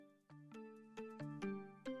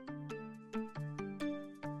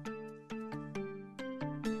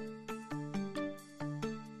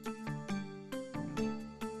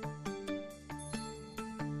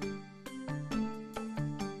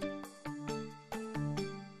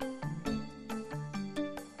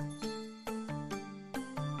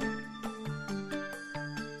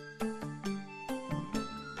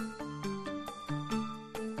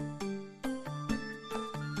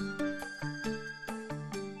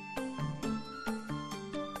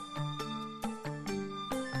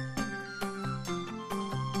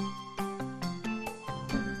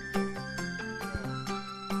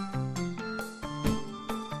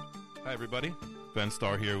everybody. Ben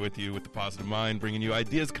Starr here with you with The Positive Mind, bringing you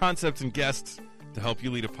ideas, concepts, and guests to help you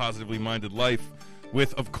lead a positively minded life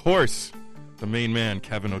with, of course, the main man,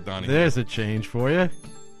 Kevin O'Donoghue. There's a change for you.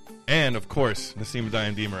 And, of course, Naseema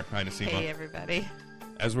Diane-Deemer. Hi, Naseema. Hey, everybody.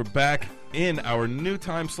 As we're back in our new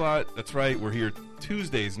time slot, that's right, we're here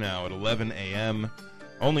Tuesdays now at 11 a.m.,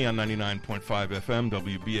 only on 99.5 FM,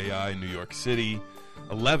 WBAI, New York City.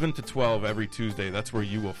 11 to 12 every Tuesday. That's where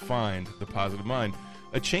you will find The Positive Mind.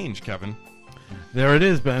 A change, Kevin. There it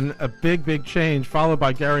is, Ben. A big, big change, followed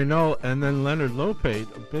by Gary Knoll and then Leonard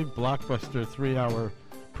Lopate, a big blockbuster 3-hour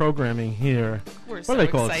programming here. We're What do they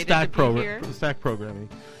call it? Stack programming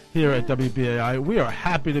here at WBAI. We are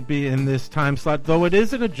happy to be in this time slot, though it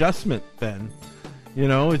is an adjustment, Ben. You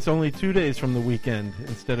know, it's only 2 days from the weekend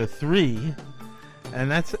instead of 3.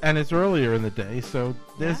 And it's earlier in the day, so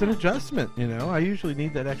there's an adjustment, you know. I usually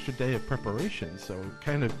need that extra day of preparation, so it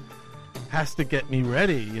kind of has to get me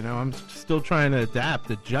ready, you know. I'm still trying to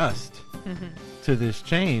adjust to this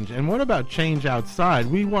change. And what about change outside?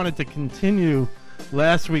 We wanted to continue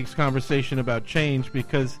last week's conversation about change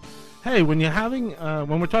because, hey, when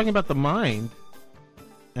we're talking about the mind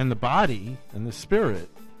and the body and the spirit,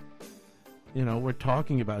 you know, we're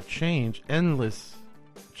talking about change, endless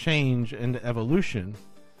change and evolution,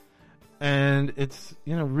 and it's,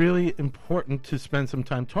 you know, really important to spend some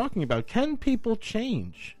time talking about, can people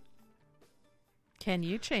change? Can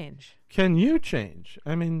you change? Can you change?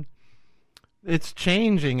 I mean, it's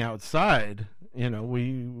changing outside. You know,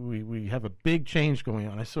 we have a big change going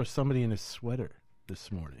on. I saw somebody in a sweater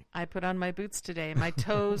this morning. I put on my boots today. My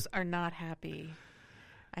toes are not happy.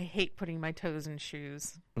 I hate putting my toes in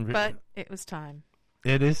shoes, but it was time.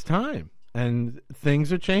 It is time. And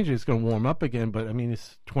things are changing. It's going to warm up again, but I mean,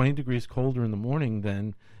 it's 20 degrees colder in the morning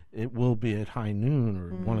than it will be at high noon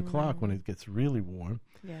or 1 o'clock when it gets really warm.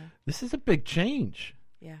 Yeah. This is a big change.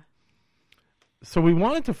 Yeah. So we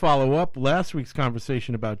wanted to follow up last week's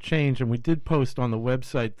conversation about change, and we did post on the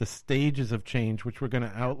website the stages of change, which we're going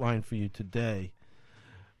to outline for you today.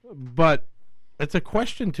 But it's a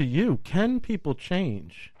question to you. Can people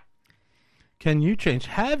change? Can you change?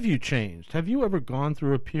 Have you changed? Have you ever gone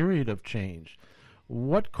through a period of change?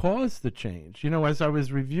 What caused the change? You know, as I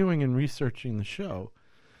was reviewing and researching the show,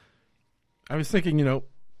 I was thinking, you know,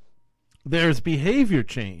 there's behavior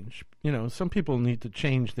change. You know, some people need to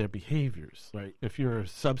change their behaviors, right? If you're a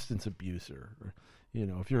substance abuser, or, you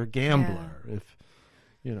know, if you're a gambler,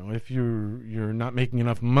 if you're not making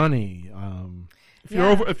enough money,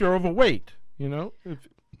 if you're overweight, you know,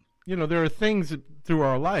 there are things through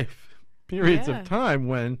our life, periods of time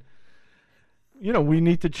when, you know, we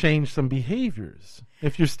need to change some behaviors.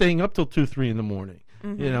 If you're staying up till 2, 3 in the morning,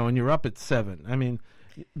 you know, and you're up at 7, I mean,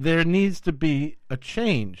 there needs to be a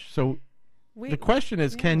change. So the question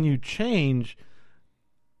is, can you change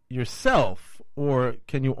yourself, or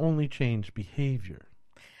can you only change behavior?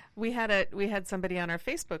 We had somebody on our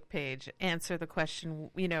Facebook page answer the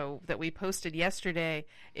question, you know, that we posted yesterday.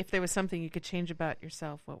 If there was something you could change about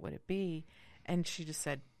yourself, what would it be? And she just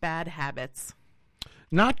said, bad habits.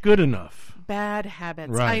 Not good enough. Bad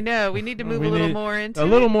habits. Right. I know. We need to move a little more into it. A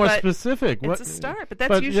little more specific. It's a start, but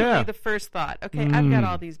that's usually the first thought. Okay, I've got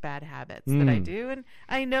all these bad habits that I do, and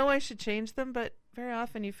I know I should change them, but very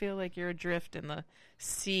often you feel like you're adrift in the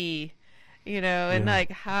sea, you know, and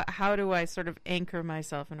like, how do I sort of anchor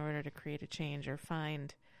myself in order to create a change or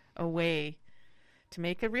find a way to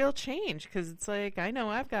make a real change? Because it's like, I know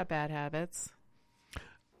I've got bad habits.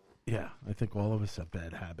 Yeah, I think all of us have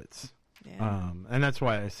bad habits. Yeah. And that's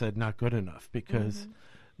why I said not good enough, because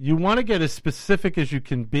you want to get as specific as you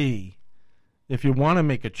can be if you want to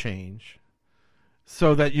make a change,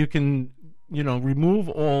 so that you can, you know, remove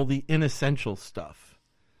all the inessential stuff.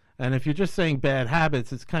 And if you're just saying bad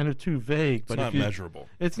habits, it's kind of too vague. It's not measurable.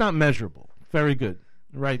 It's not measurable. Very good.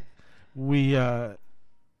 Right. We,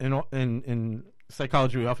 in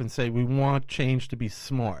psychology, we often say we want change to be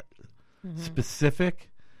smart,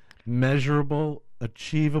 specific, measurable,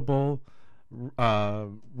 achievable,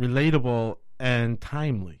 relatable, and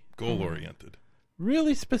timely. Goal-oriented.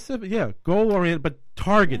 Really specific, goal-oriented, but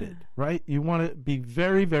targeted, right? You want to be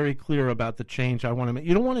very, very clear about the change I want to make.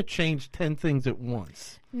 You don't want to change 10 things at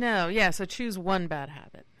once. No, so choose one bad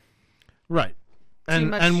habit. Right.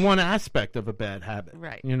 And one aspect of a bad habit.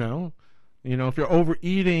 Right. You know, if you're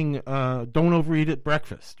overeating, don't overeat at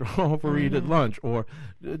breakfast, or overeat at lunch, or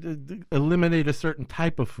eliminate a certain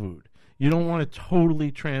type of food. You don't want to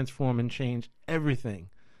totally transform and change everything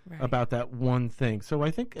about that one thing. So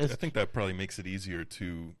I think that probably makes it easier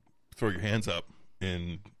to throw your hands up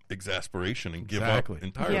in exasperation and give up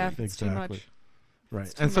entirely. Yeah, it's too much.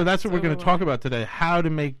 Right. And so that's what we're going to talk about today, how to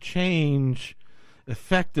make change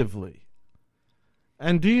effectively.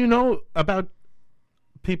 And do you know about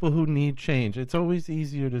people who need change? It's always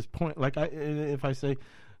easier to point. Like if I say,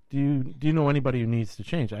 do you know anybody who needs to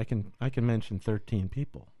change? I can mention 13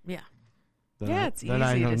 people. Yeah. It's easy that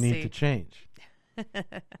I know to need see. to change.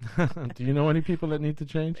 Do you know any people that need to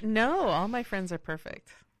change? No, all my friends are perfect.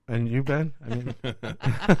 And you, Ben? I mean,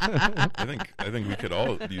 I think we could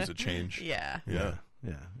all use a change. Yeah. Yeah.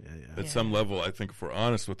 At Yeah. some level, I think if we're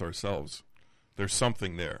honest with ourselves, there's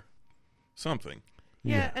something there. Something.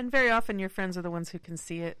 Yeah, and very often your friends are the ones who can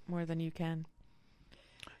see it more than you can.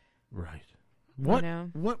 Right.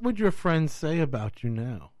 What would your friends say about you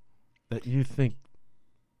now that you think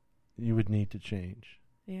you would need to change?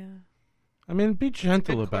 Yeah. I mean, be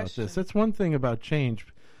gentle Good about question. this. That's one thing about change.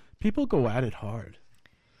 People go at it hard.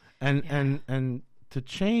 And to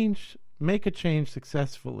change, make a change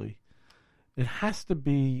successfully, it has to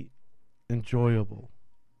be enjoyable.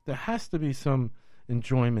 There has to be some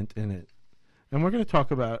enjoyment in it. And we're going to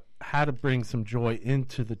talk about how to bring some joy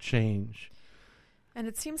into the change. And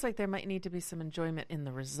it seems like there might need to be some enjoyment in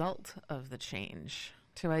the result of the change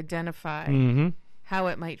to identify how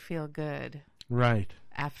it might feel good. Right.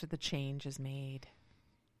 After the change is made.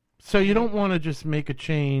 So you don't want to just make a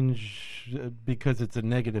change because it's a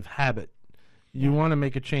negative habit. You want to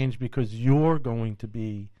make a change because you're going to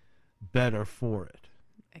be better for it.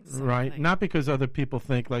 Exactly. Right? Not because other people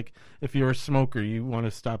think, like, if you're a smoker, you want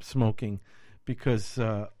to stop smoking because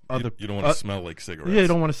other... You don't want to smell like cigarettes. Yeah, you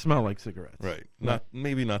don't want to smell like cigarettes. Right.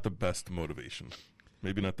 Maybe not the best motivation.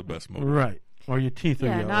 Maybe not the best motivation. Right. Or your teeth are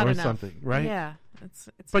yellow not or enough. something, right? Yeah. It's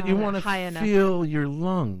but you want to feel your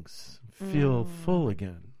lungs feel full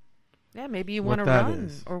again. Yeah, maybe you want to that run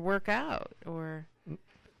is. or work out or,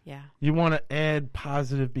 yeah. You want to add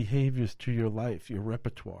positive behaviors to your life, your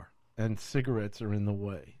repertoire, and cigarettes are in the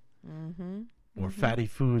way. Or fatty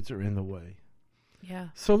foods are in the way. Yeah.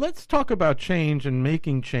 So let's talk about change and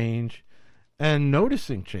making change and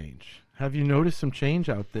noticing change. Have you noticed some change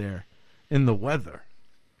out there in the weather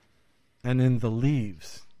and in the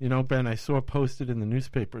leaves? You know, Ben, I saw posted in the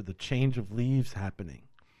newspaper the change of leaves happening.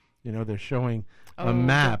 You know, they're showing a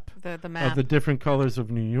map, the map of the different colors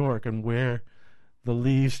of New York and where the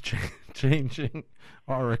leaves changing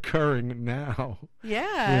are occurring now.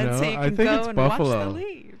 Yeah, you know? so you can I think go it's and Buffalo watch the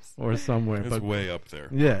leaves. or somewhere. It's but way up there.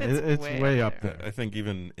 yeah, It's it's way way up there. there. I think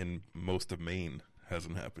even in most of Maine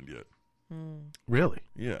hasn't happened yet. Really?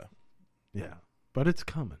 Yeah. Yeah. But it's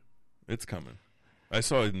coming. It's coming. I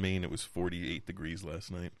saw in Maine it was 48 degrees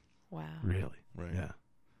last night. Wow. Really? Right. Yeah.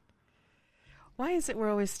 Why is it we're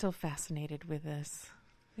always still fascinated with this?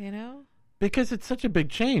 You know? Because it's such a big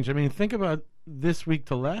change. I mean, think about this week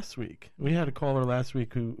to last week. We had a caller last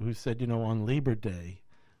week who said, you know, on Labor Day,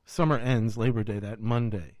 summer ends Labor Day, that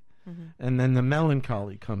Monday. And then the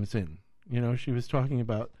melancholy comes in. You know, she was talking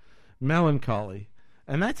about melancholy.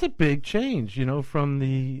 And that's a big change, you know, from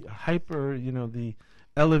the hyper, you know, the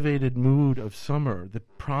elevated mood of summer, the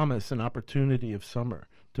promise and opportunity of summer,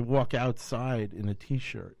 to walk outside in a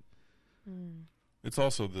T-shirt. It's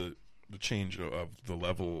also the change of the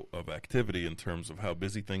level of activity in terms of how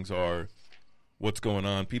busy things are, what's going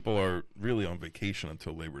on. People are really on vacation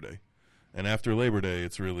until Labor Day. And after Labor Day,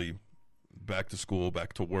 it's really back to school,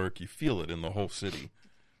 back to work. You feel it in the whole city,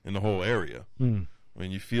 in the whole area.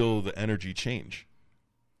 When you feel the energy change.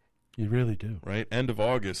 You really do. Right? End of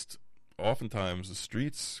August, oftentimes the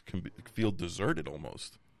streets can feel deserted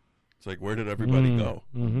almost. It's like, where did everybody go?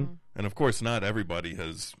 And of course, not everybody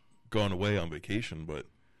has gone away on vacation, but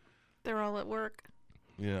They're all at work.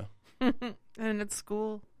 yeah. And at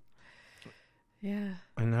school. Yeah.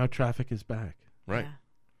 And now traffic is back. Right. Yeah.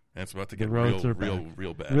 And it's about to The get roads are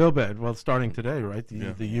real back. bad. Real bad. Well, starting today, right?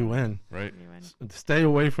 The UN. Right. Stay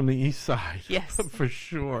away from the east side. Yes. For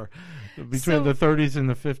sure. Between So- the 30s and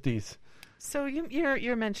the 50s. So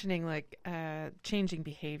you're mentioning like changing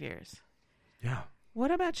behaviors. Yeah.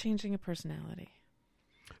 What about changing a personality?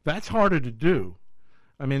 That's harder to do.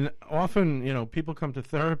 I mean, often, you know, people come to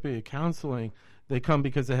therapy or counseling, they come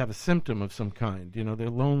because they have a symptom of some kind. You know, they're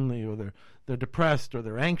lonely or they're depressed or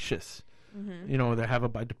they're anxious. You know, they have a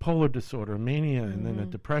bipolar disorder, mania, and then a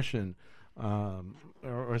depression,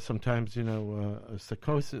 or sometimes, you know, a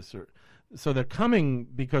psychosis. So they're coming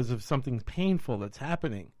because of something painful that's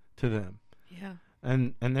happening to them. Yeah.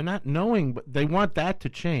 And they're not knowing, but they want that to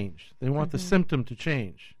change. They want the symptom to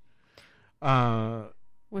change.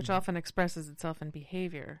 Which often expresses itself in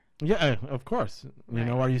behavior. Yeah, of course. You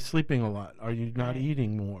know, Right. are you sleeping a lot? Are you not Right.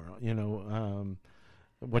 eating more? You know,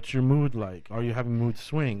 what's your mood like? Are you having mood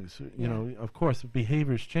swings? You know, of course,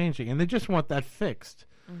 behavior's changing, and they just want that fixed.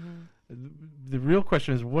 The real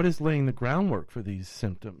question is, what is laying the groundwork for these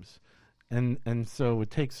symptoms? And so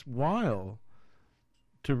it takes a while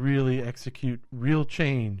to really execute real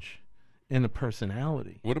change in a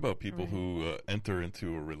personality. What about people who enter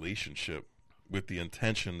into a relationship with the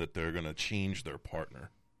intention that they're going to change their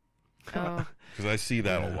partner? Oh, because I see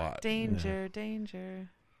that a lot. Danger.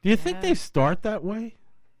 Do you think they start that way?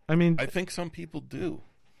 I mean, I think some people do.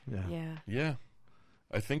 Yeah.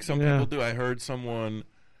 I think some people do. I heard someone.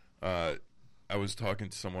 I was talking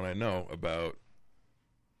to someone I know about,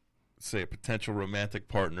 say, a potential romantic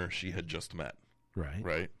partner she had just met.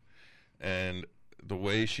 Right. And the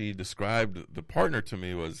way she described the partner to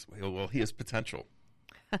me was, well, he has potential.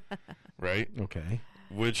 Right. Okay.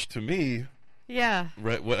 Which to me. Yeah.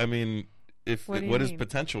 Right. What I mean, what does mean?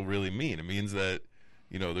 potential really mean? It means that,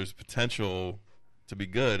 there's potential to be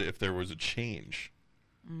good if there was a change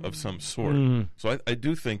of some sort. So I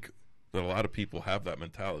do think that a lot of people have that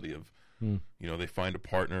mentality of, they find a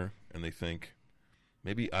partner and they think,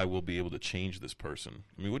 maybe I will be able to change this person.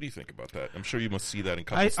 I mean, what do you think about that? I'm sure you must see that in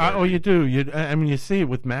couples therapy. You do. You see it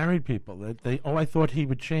with married people. That I thought he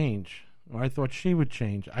would change. Or I thought she would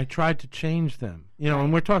change. I tried to change them.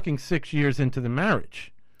 And we're talking 6 years into the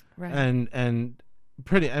marriage. Right. And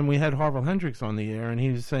we had Harville Hendricks on the air, and he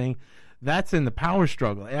was saying that's in the power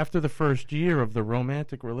struggle. After the first year of the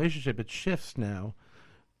romantic relationship, it shifts now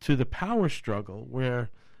to the power struggle where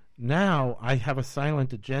now I have a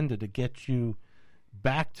silent agenda to get you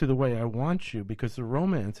back to the way I want you because the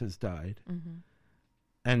romance has died. Mm-hmm.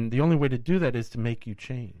 And the only way to do that is to make you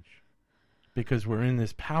change because we're in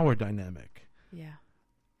this power dynamic. Yeah.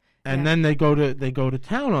 And then they go to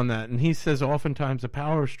town on that. And he says oftentimes a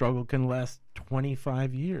power struggle can last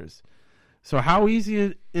 25 years. So how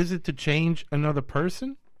easy is it to change another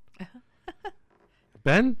person?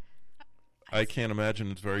 Ben? I can't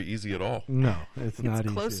imagine it's very easy at all. No, it's not easy.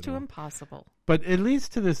 It's close to impossible. But it leads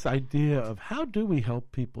to this idea of how do we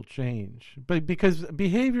help people change? But because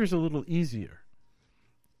behavior is a little easier.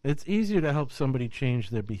 It's easier to help somebody change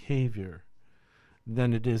their behavior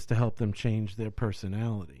than it is to help them change their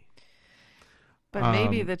personality. But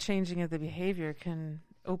maybe the changing of the behavior can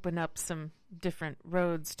open up some different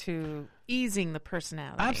roads to easing the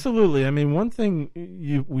personality. Absolutely. I mean, one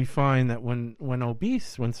thing we find that when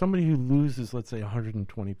obese, when somebody who loses, let's say,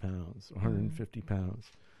 120 pounds, 150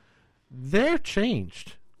 pounds, they're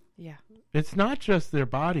changed. Yeah. It's not just their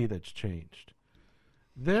body that's changed.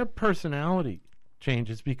 Their personality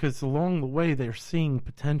changes because along the way they're seeing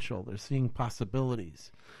potential. They're seeing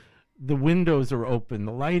possibilities. The windows are open.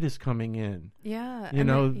 The light is coming in. Yeah.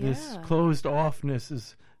 This closed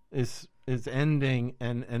offness is ending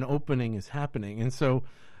and opening is happening. And so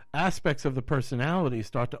aspects of the personality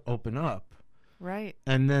start to open up. Right.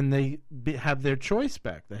 And then they have their choice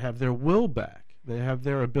back. They have their will back. They have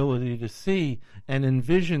their ability to see and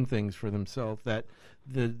envision things for themselves that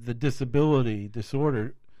the disability,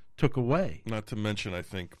 disorder took away. Not to mention, I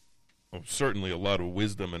think, certainly a lot of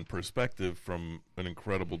wisdom and perspective from an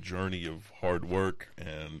incredible journey of hard work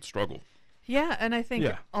and struggle. Yeah, and I think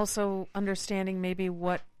also understanding maybe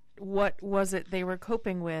what was it they were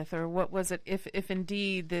coping with, or what was it if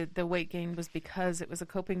indeed the weight gain was because it was a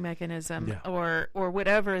coping mechanism, or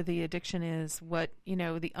whatever the addiction is, what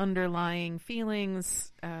the underlying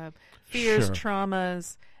feelings, fears,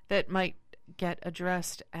 traumas that might get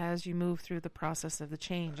addressed as you move through the process of the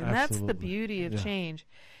change. And that's the beauty of change,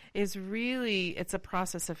 is really it's a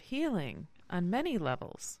process of healing on many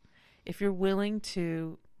levels if you're willing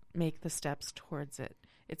to make the steps towards it.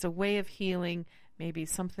 It's a way of healing maybe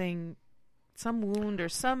some wound or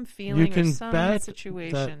some feeling or some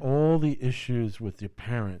situation. That all the issues with your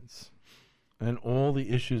parents and all the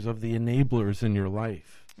issues of the enablers in your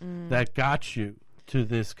life that got you to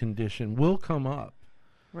this condition will come up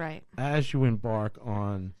as you embark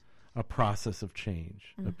on a process of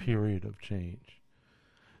change, a period of change.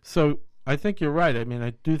 So I think you're right. I mean,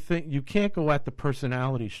 I do think you can't go at the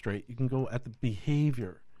personality straight. You can go at the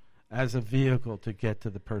behavior as a vehicle to get to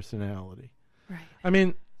the personality. Right. I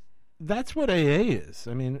mean, that's what AA is.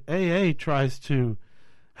 I mean, AA tries to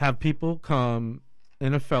have people come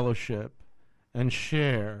in a fellowship and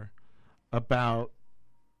share about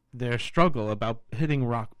their struggle, about hitting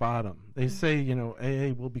rock bottom. They say,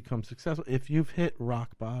 AA will become successful if you've hit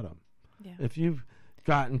rock bottom. Yeah. If you've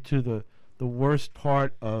gotten to the worst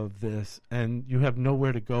part of this and you have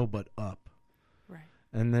nowhere to go but up. Right.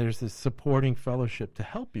 And there's this supporting fellowship to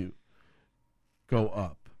help you go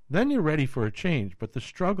up. Then you're ready for a change. But the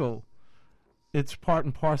struggle, it's part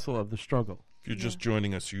and parcel of the struggle. If you're just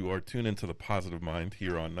joining us, you are tuned into The Positive Mind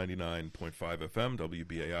here on 99.5 FM,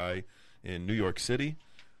 WBAI in New York City.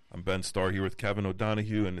 I'm Ben Starr here with Kevin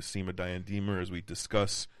O'Donohue and Naseema Diane Deemer as we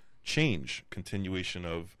discuss change, continuation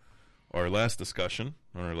of our last discussion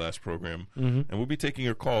on our last program. And we'll be taking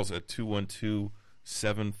your calls at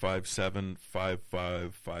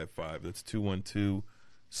 212-757-5555. That's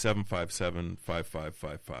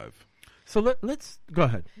 212-757-5555. So let's go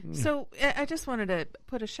ahead. So I just wanted to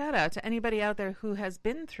put a shout out to anybody out there who has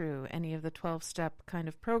been through any of the 12-step kind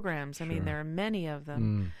of programs. I mean, there are many of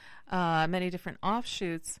them, many different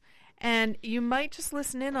offshoots. And you might just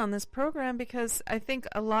listen in on this program because I think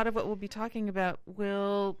a lot of what we'll be talking about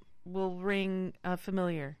will ring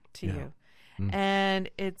familiar to you. And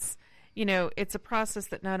it's, it's a process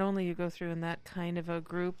that not only you go through in that kind of a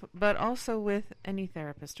group, but also with any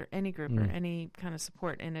therapist or any group or any kind of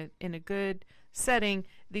support in a good setting.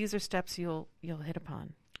 These are steps you'll hit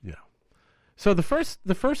upon. Yeah. So the first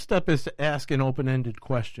step is to ask an open-ended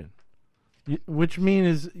question, which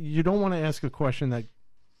means you don't want to ask a question that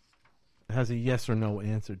has a yes or no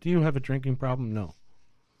answer. Do you have a drinking problem? No.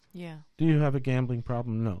 Yeah. Do you have a gambling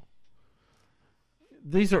problem? No.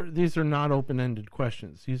 These are not open-ended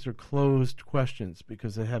questions. These are closed questions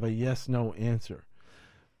because they have a yes/no answer.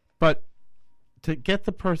 But to get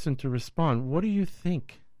the person to respond, what do you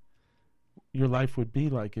think your life would be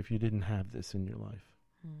like if you didn't have this in your life?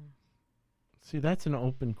 See, that's an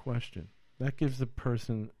open question. That gives the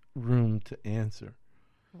person room to answer.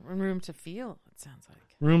 Room to feel, it sounds like.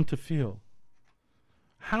 Room to feel.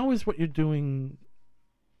 How is what you're doing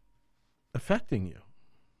affecting you?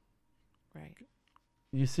 Right.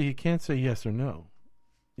 You see, you can't say yes or no.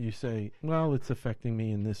 You say, well, it's affecting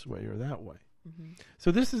me in this way or that way.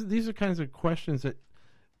 So these are kinds of questions that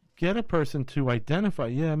get a person to identify,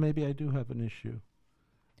 yeah, maybe I do have an issue.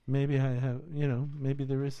 Maybe I have, maybe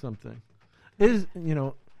there is something.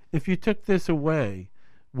 If you took this away,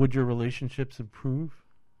 would your relationships improve?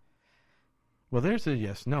 Well, there's a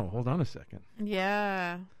yes, no. Hold on a second.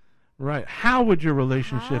 Yeah. Right. How would your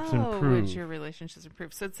relationships improve? How would your relationships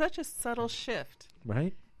improve? So it's such a subtle shift.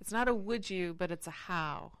 Right. It's not a would you, but it's a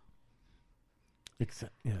how.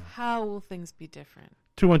 Yeah. How will things be different?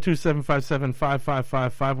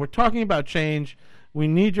 212-757-5555. We're talking about change. We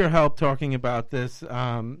need your help talking about this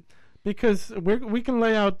because we can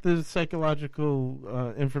lay out the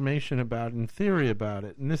psychological information about it and theory about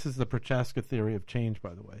it. And this is the Prochaska theory of change,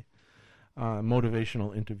 by the way,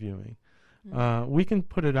 motivational interviewing. We can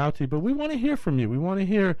put it out to you, but we want to hear from you. We want to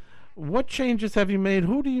hear what changes have you made?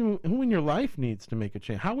 Who in your life needs to make a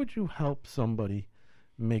change? How would you help somebody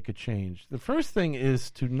make a change? The first thing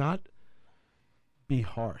is to not be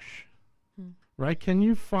harsh, right? Can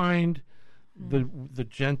you find the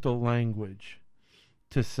gentle language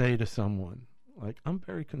to say to someone, like, I'm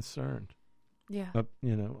very concerned. Yeah.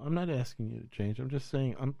 I'm not asking you to change. I'm just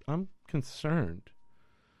saying I'm concerned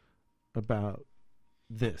about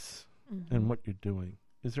this. And what you're doing.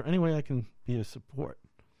 Is there any way I can be a support?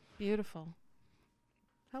 Beautiful.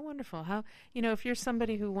 How wonderful. How, if you're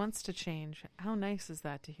somebody who wants to change, how nice is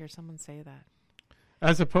that to hear someone say that?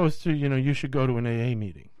 As opposed to, you should go to an AA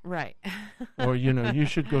meeting. Right. Or, you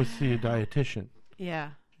should go see a dietitian. Yeah.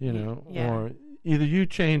 Or either you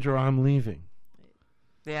change or I'm leaving.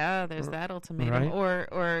 Yeah, there's that ultimatum. Right?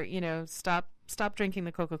 Or stop drinking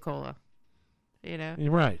the Coca-Cola.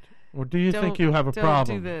 You're right. Or do you think you have a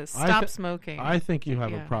problem? Don't do this. Stop smoking. I think you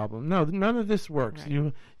have a problem. No, none of this works.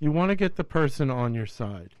 Right. You want to get the person on your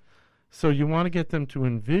side. So you want to get them to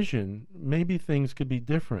envision maybe things could be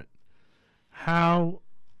different. How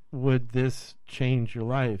would this change your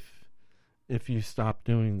life if you stop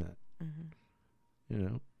doing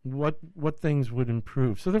that? What things would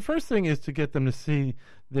improve? So the first thing is to get them to see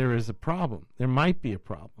there is a problem. There might be a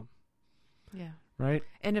problem. Yeah. Right?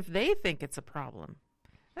 And if they think it's a problem,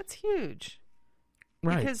 that's huge.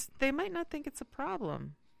 Right. Because they might not think it's a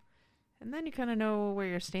problem. And then you kind of know where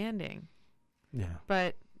you're standing. Yeah.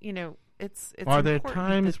 But, it's Are there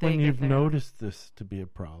times when you've noticed this to be a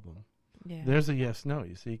problem? Yeah. There's a yes, no.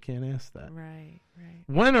 You see, you can't ask that. Right.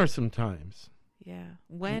 When are some times? Yeah.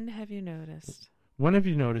 When have you noticed? When have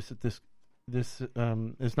you noticed that this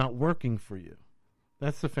is not working for you?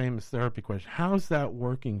 That's the famous therapy question. How's that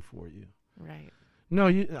working for you? Right. No,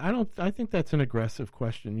 I think that's an aggressive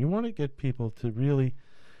question. You want to get people to really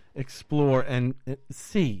explore and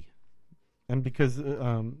see, and because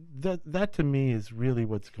that to me is really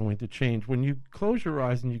what's going to change. When you close your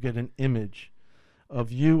eyes and you get an image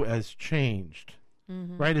of you as changed,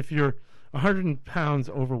 right? If you're 100 pounds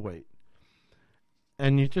overweight,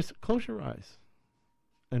 and you just close your eyes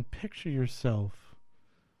and picture yourself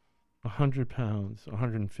 100 pounds,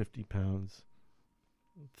 150 pounds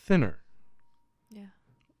thinner. Yeah.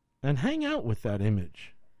 And hang out with that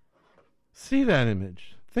image. See that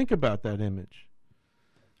image. Think about that image.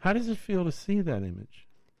 How does it feel to see that image?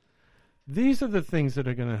 these are the things that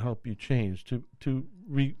are going to help you change,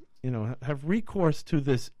 have recourse to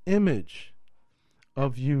this image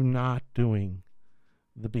of you not doing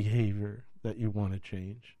the behavior that you want to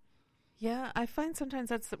change. Yeah, I find sometimes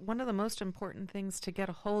that's one of the most important things to get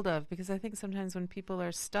a hold of, because I think sometimes when people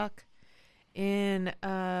are stuck in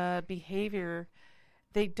behavior,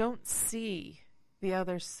 they don't see the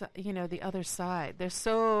other side. They're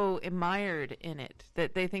so mired in it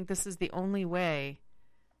that they think this is the only way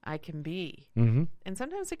I can be. Mm-hmm. And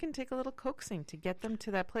sometimes it can take a little coaxing to get them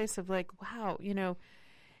to that place of like, wow, you're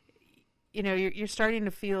starting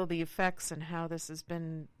to feel the effects and how this has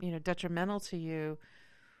been, detrimental to you.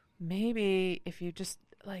 Maybe if you just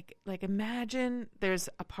like imagine there's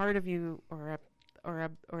a part of you or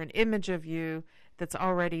an image of you that's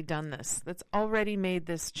already done this, that's already made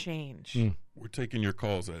this change. We're taking your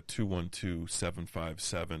calls at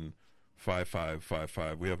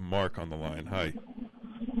 212-757-5555. We have Mark on the line. Hi.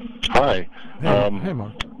 Hi. Hey,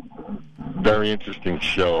 Mark. Very interesting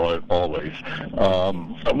show, always.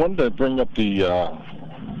 I wanted to bring up the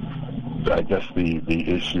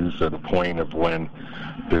issues at the point of when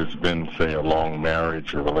there's been, say, a long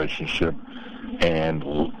marriage or relationship, and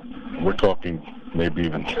we're talking maybe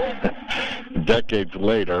even decades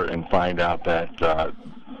later, and find out that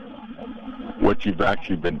what you've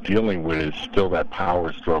actually been dealing with is still that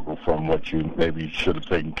power struggle from what you maybe should have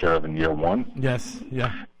taken care of in year one. Yes,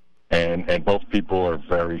 yeah. And both people are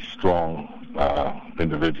very strong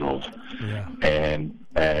individuals. Yeah. And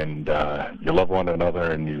you love one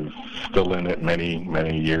another, and you're still in it many,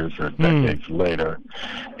 many years or decades later,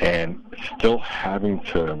 and still having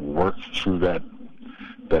to work through that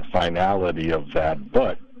finality of that.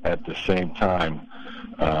 But at the same time,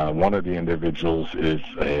 one of the individuals is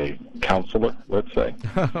a counselor, let's say.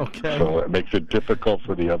 Okay. So it makes it difficult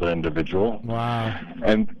for the other individual. Wow.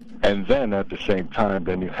 And then at the same time,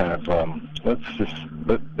 then you have, you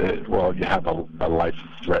have a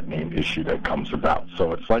life-threatening issue that comes about.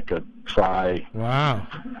 So it's like a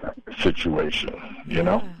situation, you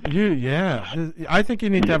know? Yeah. I think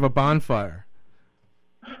you need to have a bonfire.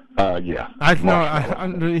 Yeah.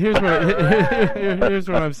 Here's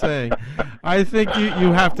what I'm saying. I think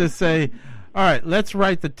you have to say, all right, let's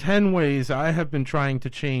write the 10 ways I have been trying to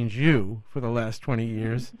change you for the last 20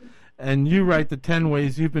 years. And you write the 10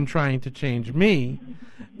 ways you've been trying to change me,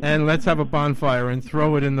 and let's have a bonfire and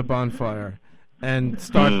throw it in the bonfire, and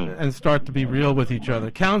start to be real with each other,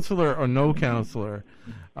 counselor or no counselor.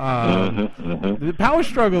 The power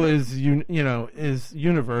struggle is is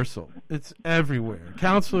universal. It's everywhere.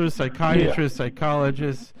 Counselors, psychiatrists,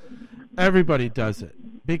 psychologists, everybody does it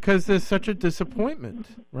because there's such a disappointment,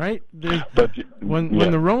 right? When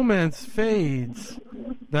the romance fades,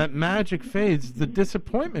 that magic fades, the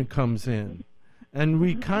disappointment comes in, and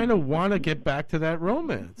we kind of want to get back to that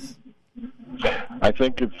romance. I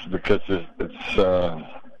think it's because it's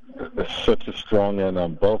such a strong end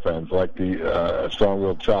on both ends, like the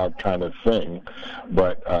strong-willed child kind of thing,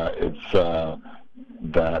 but it's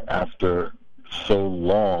that after so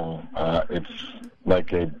long, it's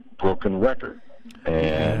like a broken record,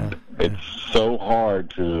 and it's so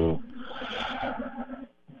hard to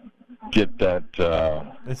get that.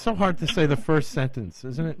 It's so hard to say the first sentence,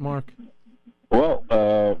 isn't it, Mark? Well,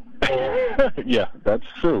 yeah, that's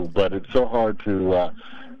true, but it's so hard to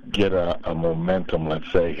get a momentum,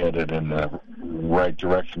 let's say, headed in the right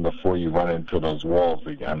direction before you run into those walls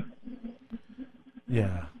again.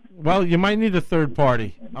 Yeah. Well, you might need a third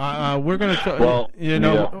party. We're going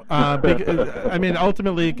to,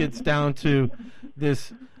 ultimately it gets down to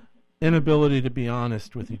this inability to be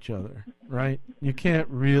honest with each other, right? You can't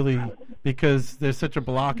really, because there's such a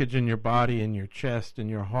blockage in your body and your chest and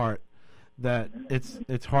your heart that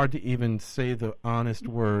it's hard to even say the honest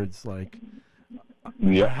words like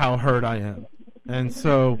how hurt I am. And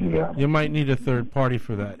so you might need a third party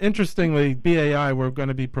for that. Interestingly, BAI, we're going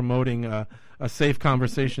to be promoting a Safe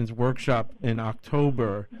Conversations workshop in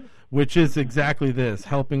October, which is exactly this,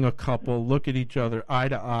 helping a couple look at each other eye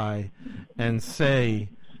to eye and say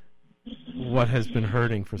what has been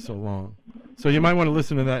hurting for so long. So you might want to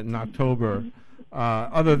listen to that in October.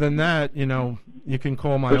 Other than that, you can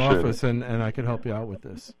call my office and I can help you out with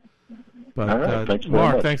this. But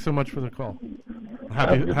Mark, thanks so much for the call.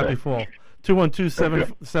 Happy fall.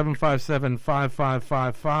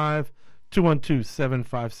 212-757-5555.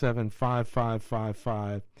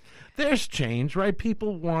 212-757-5555. There's change, right?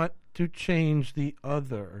 People want to change the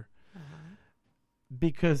other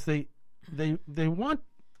because they want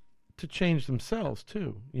to change themselves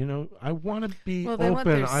too. I want to be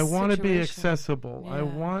open. I want to be accessible. Yeah. I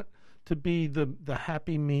want to be the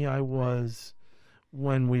happy me I was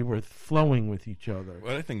when we were flowing with each other.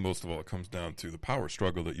 Well, I think most of all it comes down to the power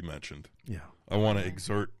struggle that you mentioned. Yeah. I want to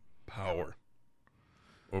exert power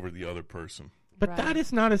over the other person. But that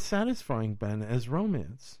is not as satisfying, Ben, as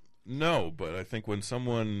romance. No, but I think when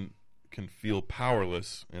someone can feel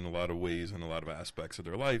powerless in a lot of ways in a lot of aspects of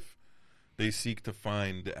their life, they seek to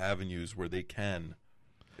find avenues where they can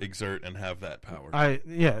exert and have that power.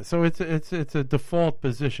 So it's a default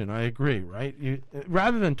position. I agree, right?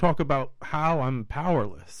 Rather than talk about how I'm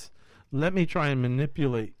powerless, let me try and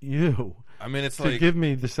manipulate you. I mean, it's to give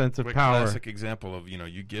me the sense of power. Classic example of,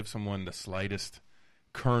 you give someone the slightest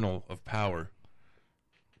kernel of power,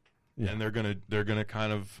 and they're gonna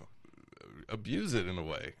kind of abuse it in a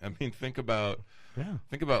way. I mean, think about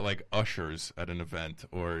like ushers at an event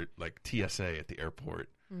or like TSA at the airport,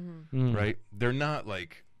 right? They're not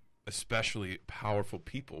like especially powerful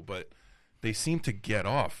people, but they seem to get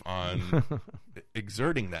off on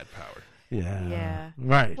exerting that power. Yeah.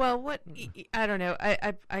 Right. Well, I don't know.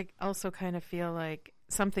 I also kind of feel like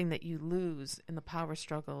something that you lose in the power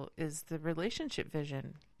struggle is the relationship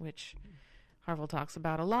vision, which Harville talks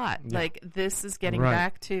about a lot. Yeah. Like, this is getting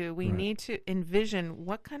back to, we need to envision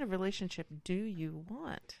what kind of relationship do you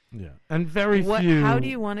want? Yeah. And few. How do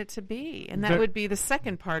you want it to be? And that would be the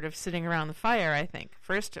second part of sitting around the fire, I think.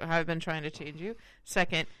 First, I've been trying to change you.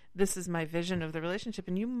 Second, this is my vision of the relationship.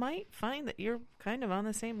 And you might find that you're kind of on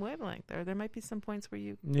the same wavelength. There might be some points where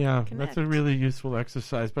you connect. That's a really useful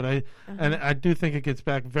exercise. But I do think it gets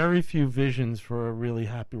back, very few visions for a really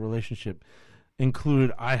happy relationship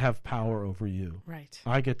include I have power over you. Right.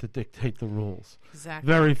 I get to dictate the rules. Exactly.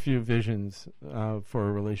 Very few visions for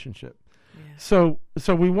a relationship. Yeah. So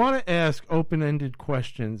we want to ask open-ended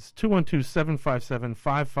questions.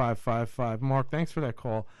 212-757-5555. Mark, thanks for that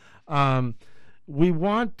call. We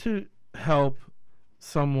want to help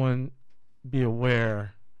someone be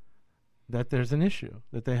aware that there's an issue,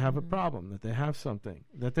 that they have a problem, that they have something,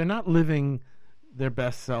 that they're not living their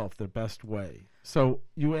best self, their best way. So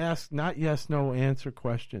you ask not yes, no answer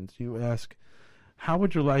questions. You ask, how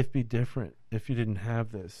would your life be different if you didn't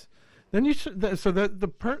have this? Then you should.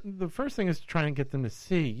 The first thing is to try and get them to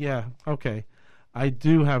see. Yeah, okay, I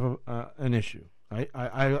do have an issue.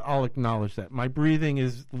 I'll acknowledge that. My breathing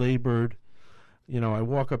is labored. I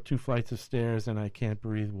walk up 2 flights of stairs and I can't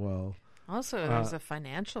breathe well. Also, there's a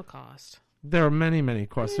financial cost. There are many, many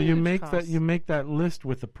costs. So you make that list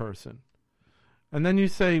with the person. And then you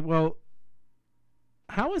say, well,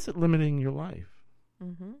 how is it limiting your life?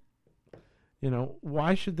 Mm-hmm.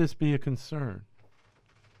 Why should this be a concern?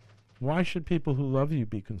 Why should people who love you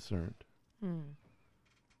be concerned?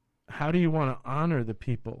 How do you want to honor the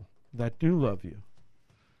people that do love you?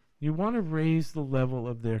 You want to raise the level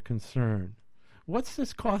of their concern. What's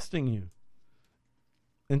this costing you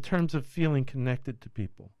in terms of feeling connected to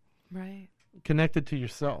people? Right. Connected to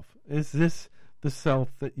yourself. Is this the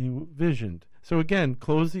self that you visioned? So again,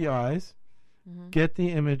 close the eyes, get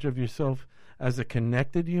the image of yourself as a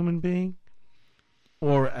connected human being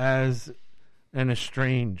or as an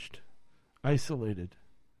estranged, isolated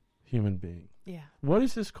human being. Yeah. What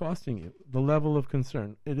is this costing you? The level of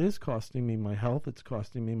concern. It is costing me my health. It's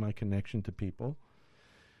costing me my connection to people.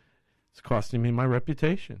 It's costing me my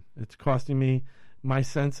reputation. It's costing me my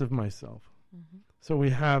sense of myself. So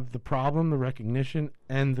we have the problem, the recognition,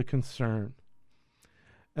 and the concern.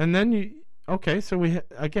 And then so we,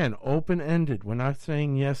 again, open-ended. We're not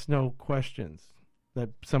saying yes, no questions that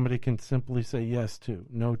somebody can simply say yes to,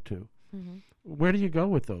 no to. Where do you go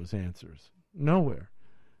with those answers? Nowhere.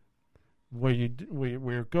 Where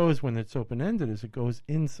it goes when it's open-ended is it goes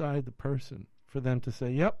inside the person for them to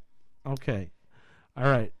say, yep, okay,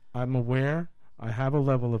 all right, I'm aware, I have a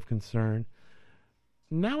level of concern.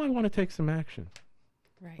 Now I want to take some action.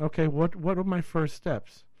 Right. Okay, what are my first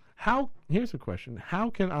steps? Here's a question.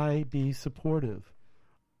 How can I be supportive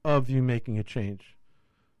of you making a change?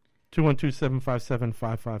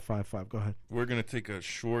 212-757-5555. Go ahead. We're going to take a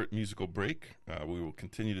short musical break. We will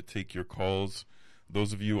continue to take your calls.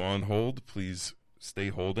 Those of you on hold, please stay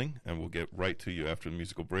holding, and we'll get right to you after the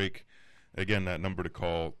musical break. Again, that number to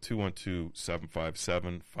call,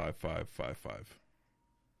 212-757-5555.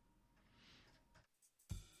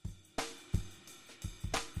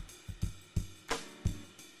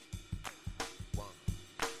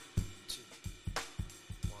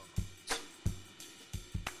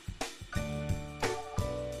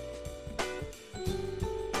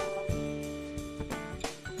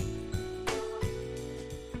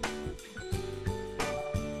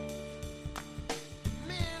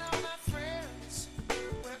 Me and all my friends,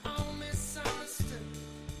 we're all misunderstood.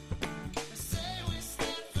 They say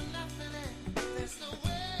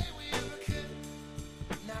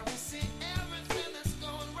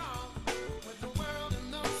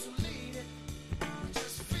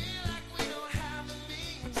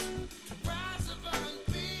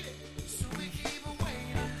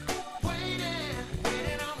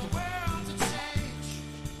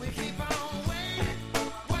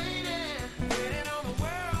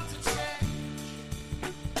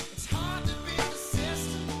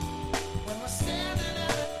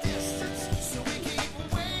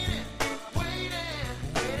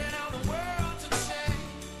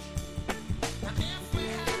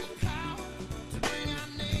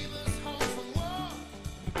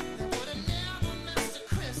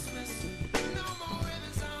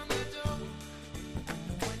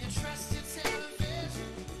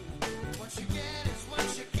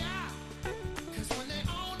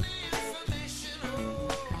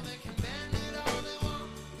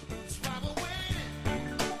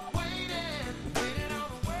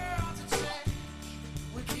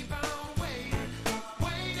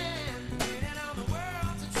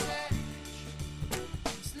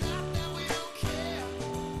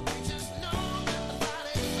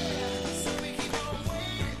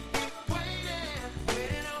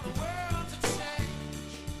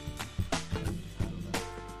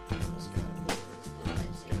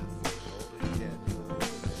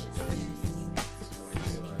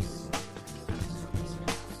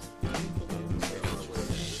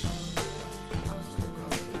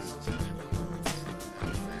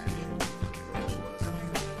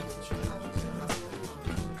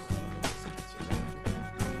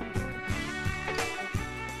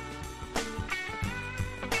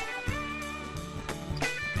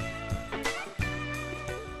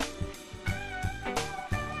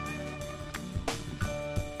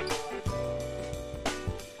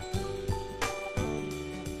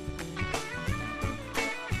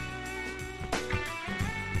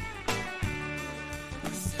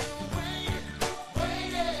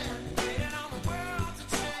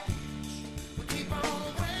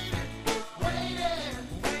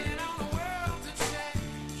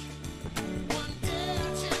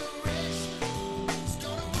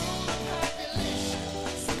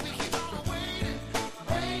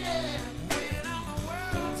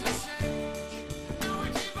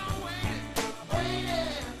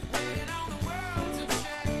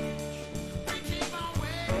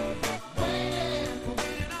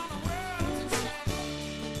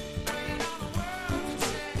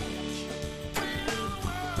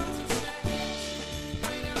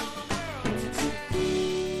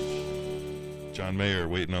John Mayer,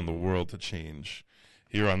 Waiting on the World to Change.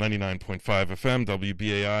 Here on 99.5 FM,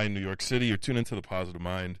 WBAI, New York City. You're tuned into The Positive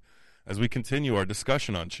Mind as we continue our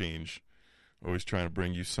discussion on change. Always trying to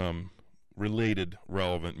bring you some related,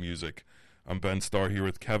 relevant music. I'm Ben Starr here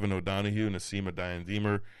with Kevin O'Donohue and Nasima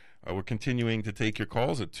Diane-Deemer. We're continuing to take your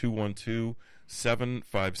calls at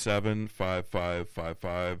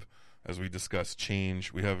 212-757-5555 as we discuss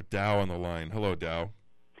change. We have Dow on the line. Hello, Dow.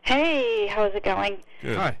 Hey, how's it going?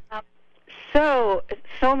 Good. Hi. So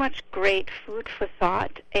much great food for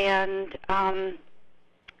thought, and I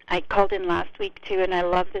called in last week too, and I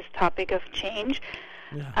love this topic of change.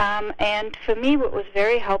 Yeah. And for me, what was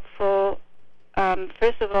very helpful,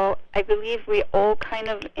 first of all, I believe we're all kind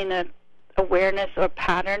of in a awareness or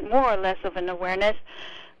pattern, more or less of an awareness,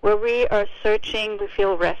 where we are searching, we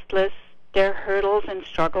feel restless. There are hurdles and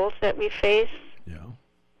struggles that we face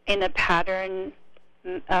in a pattern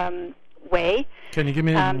way. Can you give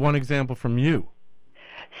me one example from you?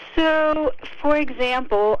 So, for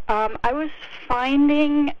example, I was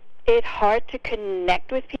finding it hard to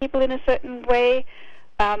connect with people in a certain way,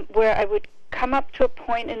 where I would come up to a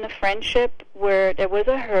point in the friendship where there was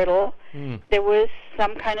a hurdle, there was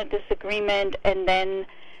some kind of disagreement, and then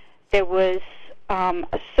there was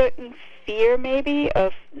a certain fear maybe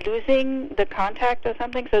of losing the contact or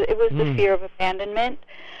something. So it was the fear of abandonment.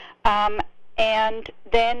 And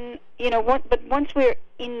then, but once we're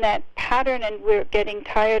in that pattern and we're getting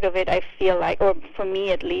tired of it, I feel like, or for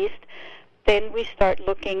me at least, then we start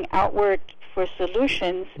looking outward for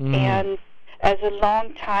solutions. And as a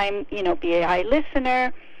long time, BAI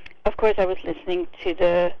listener, of course I was listening to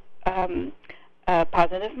the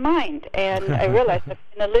Positive Mind, and I realized I've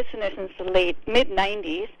been a listener since the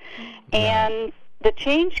mid-90s, and the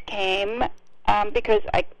change came because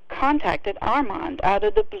I contacted Armand out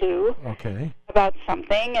of the blue about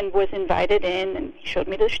something and was invited in, and he showed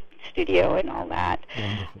me the studio and all that.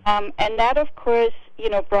 And that, of course,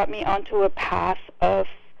 brought me onto a path of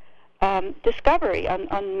discovery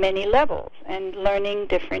on many levels and learning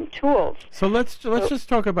different tools. So let's just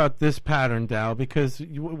talk about this pattern, Dow, because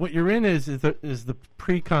what you're in is the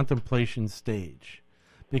pre-contemplation stage,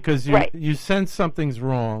 because you sense something's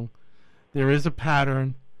wrong. There is a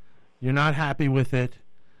pattern. You're not happy with it.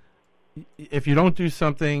 If you don't do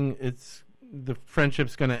something, the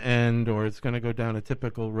friendship's going to end, or it's going to go down a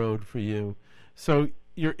typical road for you. So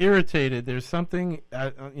you're irritated. There's something,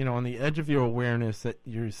 on the edge of your awareness that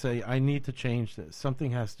you say, I need to change this.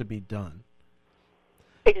 Something has to be done.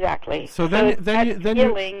 Exactly. So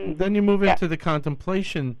then you move into the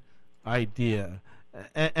contemplation idea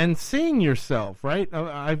and seeing yourself, right?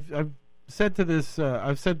 I've said to this,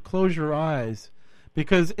 I've said close your eyes,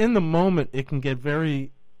 because in the moment it can get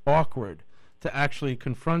very awkward to actually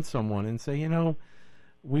confront someone and say,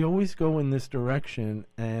 we always go in this direction,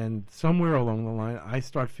 and somewhere along the line I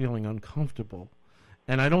start feeling uncomfortable,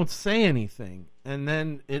 and I don't say anything, and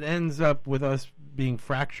then it ends up with us being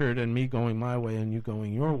fractured and me going my way and you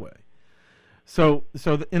going your way. So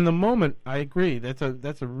in the moment, I agree, that's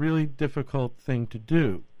a really difficult thing to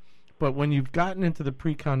do. But when you've gotten into the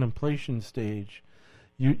pre-contemplation stage,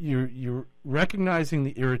 you're recognizing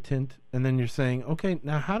the irritant, and then you're saying, okay,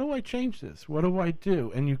 now how do I change this? What do I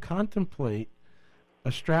do? And you contemplate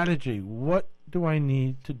a strategy. What do I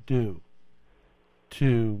need to do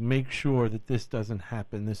to make sure that this doesn't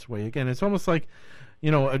happen this way again? It's almost like,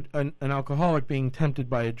 an alcoholic being tempted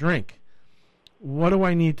by a drink. What do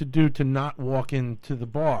I need to do to not walk into the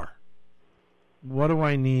bar? What do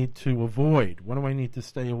I need to avoid? What do I need to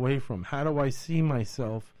stay away from? How do I see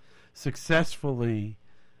myself successfully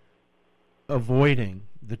avoiding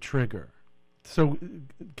the trigger? So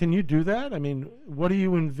can you do that? I mean, what do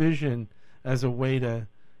you envision as a way to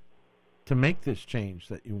make this change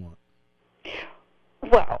that you want?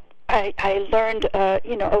 Well, I learned, a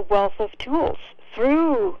wealth of tools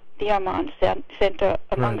through the Armand Center,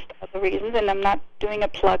 amongst other reasons, and I'm not doing a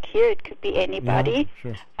plug here. It could be anybody.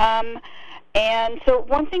 Yeah, sure. And so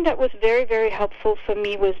one thing that was very, very helpful for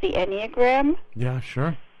me was the Enneagram. Yeah,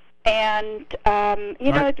 sure. And, are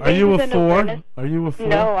you a 4? Are you a 4?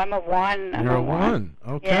 No, I'm a 1. You're a 1.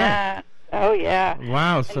 Okay. Yeah. Oh, yeah.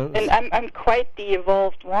 Wow. And I'm quite the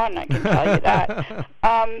evolved one, I can tell you that.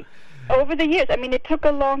 Over the years, it took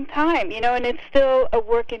a long time, and it's still a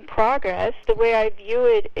work in progress. The way I view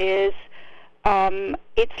it is,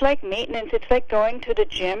 it's like maintenance. It's like going to the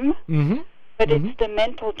gym, but it's the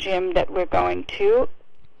mental gym that we're going to.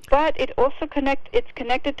 But it also it's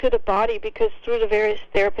connected to the body, because through the various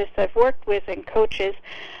therapists I've worked with and coaches,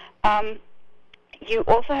 you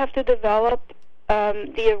also have to develop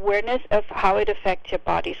the awareness of how it affects your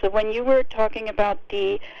body. So when you were talking about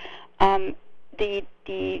the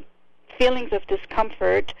feelings of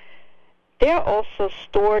discomfort, they're also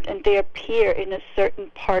stored and they appear in a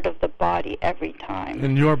certain part of the body every time.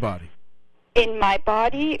 In your body. In my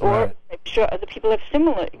body, or right. I'm sure other people have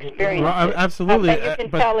similar experiences. Well, absolutely. But you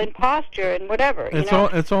can tell in posture and whatever.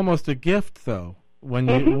 It's almost a gift, though,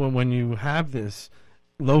 when you have this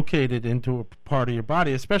located into a part of your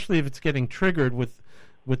body, especially if it's getting triggered with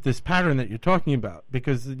this pattern that you're talking about,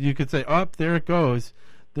 because you could say, "Oh, there it goes.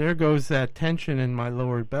 There goes that tension in my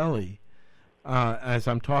lower belly as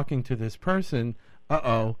I'm talking to this person.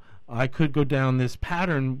 I could go down this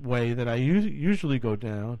pattern way that I usually go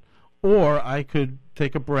down." Or I could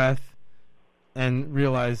take a breath and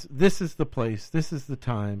realize this is the place, this is the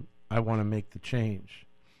time I want to make the change.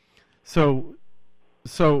 So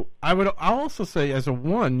I'll also say, as a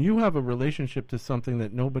 1, you have a relationship to something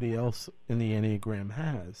that nobody else in the Enneagram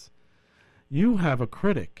has. You have a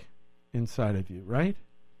critic inside of you, right?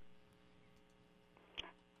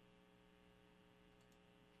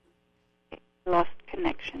 Lost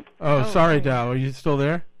connection. Oh, sorry, Dow. Are you still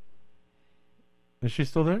there? Is she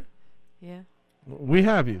still there? Yeah. We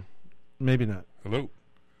have you. Maybe not. Hello.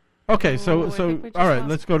 Okay, so all right,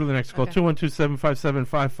 let's go to the next call. Okay.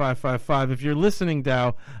 212-757-5555. If you're listening,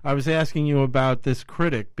 Dow, I was asking you about this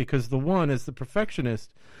critic, because the 1, as the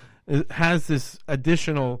perfectionist, has this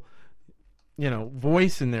additional,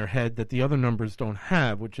 voice in their head that the other numbers don't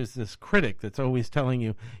have, which is this critic that's always telling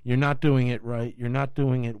you, you're not doing it right, you're not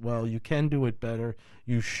doing it well, you can do it better,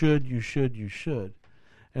 you should.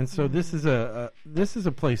 And so this is a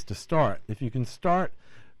place to start. If you can start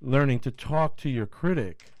learning to talk to your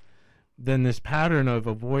critic, then this pattern of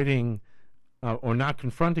avoiding or not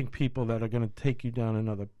confronting people that are going to take you down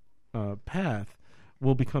another path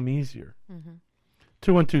will become easier.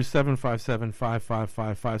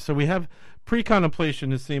 212-757-5555. So we have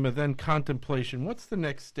pre-contemplation, Naseema, then contemplation. What's the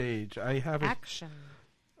next stage? I have action.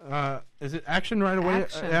 Is it action right away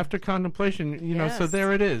after contemplation? Yes. So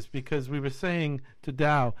there it is, because we were saying to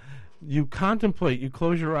Dow, you contemplate, you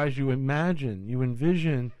close your eyes, you imagine, you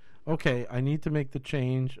envision, okay, I need to make the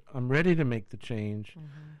change. I'm ready to make the change.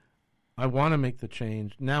 I want to make the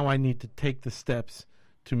change. Now I need to take the steps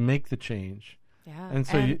to make the change. Yeah. And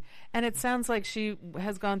so and it sounds like she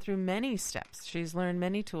has gone through many steps. She's learned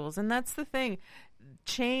many tools. And that's the thing.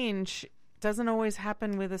 Change doesn't always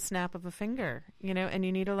happen with a snap of a finger, and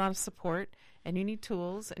you need a lot of support, and you need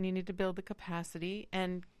tools, and you need to build the capacity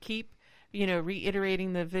and keep,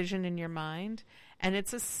 reiterating the vision in your mind. And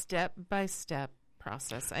it's a step-by-step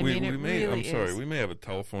process. We may have a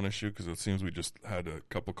telephone issue, because it seems we just had a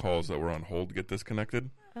couple calls that were on hold get disconnected.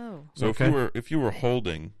 Oh. So okay. if you were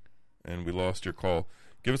holding and we lost your call,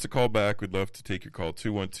 give us a call back. We'd love to take your call,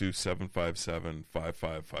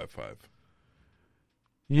 212-757-5555.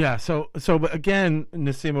 Yeah, so but again,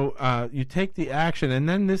 Naseema, you take the action, and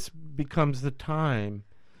then this becomes the time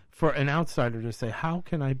for an outsider to say, how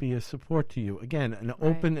can I be a support to you? Again, an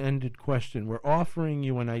open-ended question. We're offering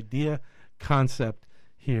you an idea, concept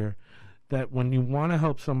here, that when you want to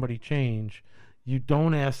help somebody change, you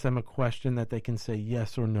don't ask them a question that they can say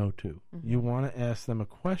yes or no to. You want to ask them a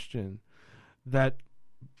question that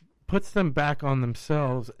puts them back on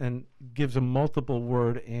themselves and gives a multiple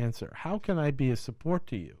word answer. How can I be a support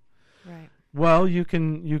to you? Right. Well, you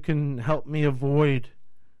can help me avoid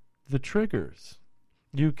the triggers.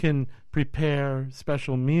 You can prepare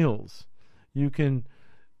special meals. You can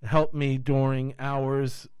help me during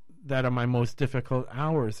hours that are my most difficult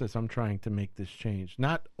hours as I'm trying to make this change.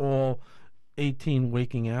 Not all 18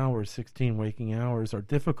 waking hours, 16 waking hours are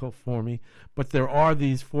difficult for me, but there are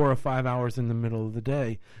these 4 or 5 hours in the middle of the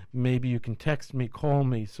day. Maybe you can text me, call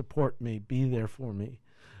me, support me, be there for me.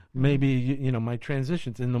 Maybe my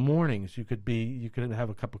transitions in the mornings, you could have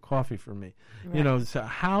a cup of coffee for me. Right. So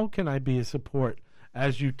how can I be a support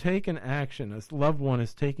as you take an action, as loved one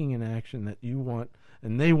is taking an action that you want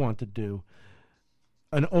and they want to do?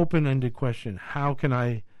 An open-ended question: how can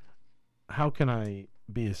I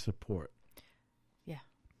be a support? Yeah.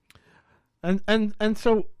 And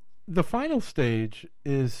so the final stage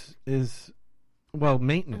is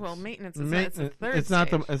maintenance. Well, maintenance is it's the third it's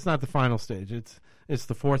stage. not the final stage. It's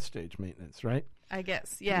the 4th stage, maintenance, right? I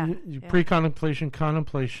guess. Yeah. Pre-contemplation,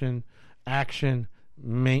 contemplation, action,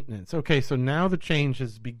 maintenance. Okay, so now the change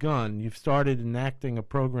has begun. You've started enacting a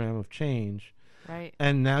program of change. Right.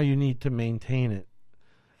 And now you need to maintain it.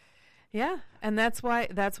 Yeah, and that's why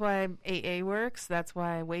AA works. That's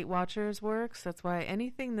why Weight Watchers works. That's why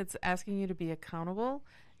anything that's asking you to be accountable,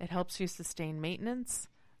 it helps you sustain maintenance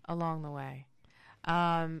along the way.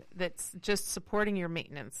 That's just supporting your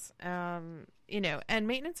maintenance. And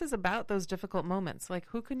maintenance is about those difficult moments. Like,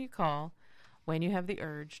 who can you call when you have the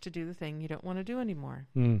urge to do the thing you don't want to do anymore?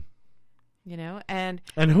 You know, and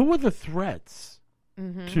who are the threats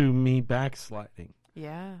to me backsliding?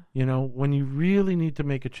 Yeah. You know, when you really need to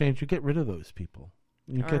make a change, you get rid of those people.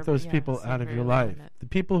 You get those people out of your life. The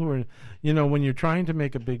people who are, you know, when you're trying to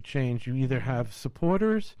make a big change, you either have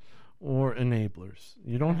supporters or enablers.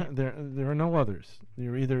 You don't have there are no others.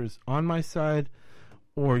 You're either on my side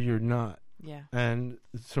or you're not. Yeah. And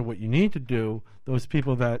so what you need to do, those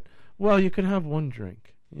people that, well, you could have one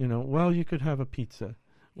drink, you know, well, you could have a pizza,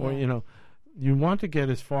 or, you know, you want to get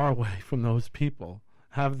as far away from those people,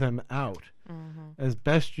 have them out as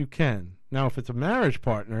best you can. Now, if it's a marriage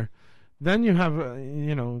partner, then you have,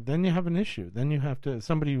 then you have an issue. Then you have to,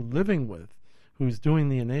 somebody you're living with who's doing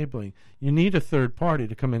the enabling. You need a third party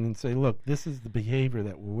to come in and say, look, this is the behavior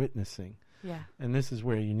that we're witnessing. Yeah. And this is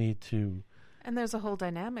where you need to. And there's a whole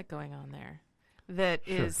dynamic going on there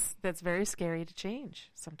that's very scary to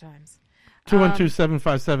change sometimes.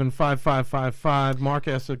 212-757-5555. Mark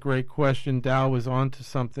asked a great question. Dow was on to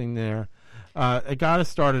something there. I got us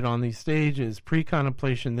started on these stages.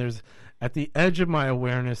 Pre-contemplation, there's at the edge of my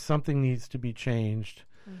awareness, something needs to be changed.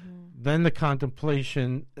 Then the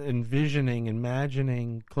contemplation, envisioning,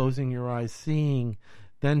 imagining, closing your eyes, seeing,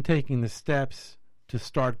 then taking the steps to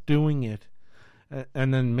start doing it,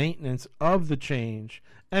 and then maintenance of the change.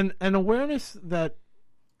 And awareness that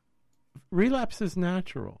relapse is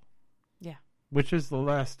natural. Yeah. Which is the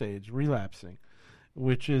last stage, relapsing,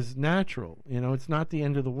 which is natural. You know, it's not the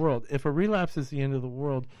end of the world. If a relapse is the end of the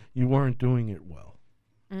world, you weren't doing it well.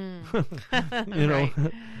 You know,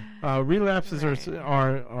 relapses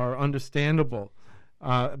are understandable,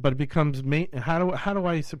 but it becomes how do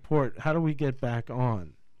I support? How do we get back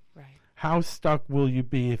on? Right. How stuck will you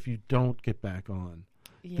be if you don't get back on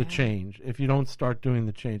the change? If you don't start doing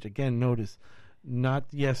the change, again, notice not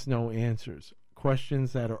yes no answers,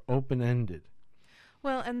 questions that are open ended.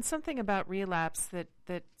 Well, and something about relapse that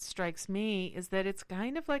strikes me is that it's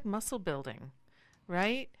kind of like muscle building,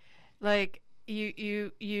 right? Like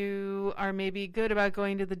you are maybe good about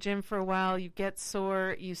going to the gym for a while, you get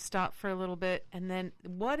sore, you stop for a little bit, and then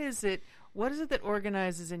what is it that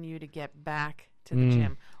organizes in you to get back to the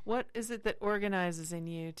gym? What is it that organizes in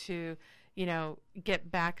you to, you know, get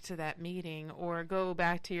back to that meeting or go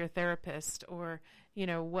back to your therapist or, you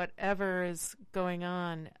know, whatever is going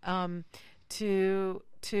on? That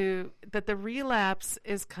the relapse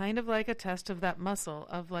is kind of like a test of that muscle,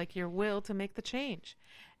 of like your will to make the change.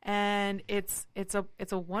 And it's a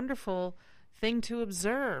wonderful thing to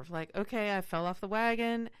observe. Like, okay, I fell off the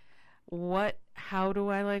wagon. How do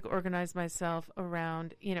I like organize myself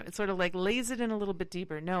around, you know, it sort of like lays it in a little bit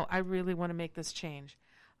deeper. No, I really want to make this change.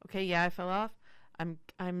 Okay, yeah, I fell off. I'm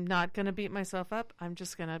not going to beat myself up. I'm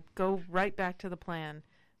just going to go right back to the plan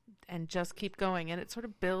and just keep going. And it sort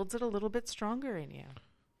of builds it a little bit stronger in you.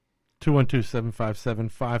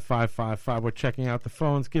 212-757-5555. We're checking out the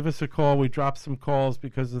phones. Give us a call. We dropped some calls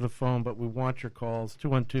because of the phone, but we want your calls.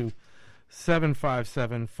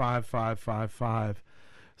 212-757-5555.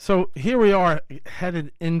 So here we are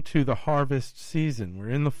headed into the harvest season. We're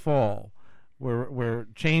in the fall where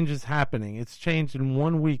change is happening. It's changed in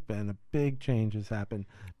 1 week, Ben. A big change has happened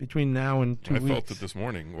between now and 2 weeks. I felt it this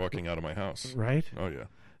morning walking out of my house. Right? Oh, yeah.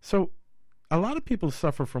 So a lot of people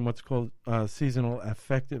suffer from what's called seasonal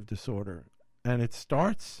affective disorder, and it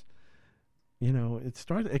starts,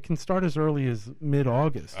 it can start as early as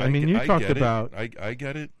mid-August. I mean, you talked about... I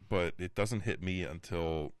get it, but it doesn't hit me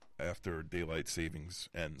until after daylight savings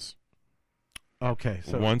ends. Okay.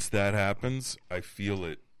 So once that happens, I feel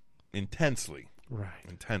it intensely. Right.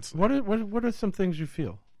 Intensely. What are some things you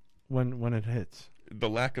feel when it hits? The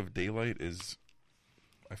lack of daylight is,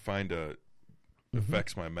 I find,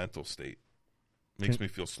 affects my mental state. Makes me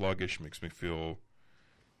feel sluggish, makes me feel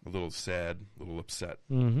a little sad, a little upset.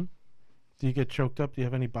 Mm-hmm. Do you get choked up? Do you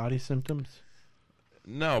have any body symptoms?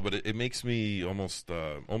 No, but it makes me almost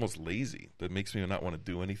lazy. That makes me not want to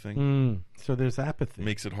do anything. So there's apathy. It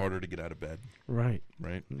makes it harder to get out of bed. Right.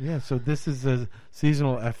 Right? Yeah, so this is a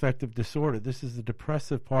seasonal affective disorder. This is the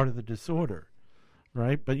depressive part of the disorder.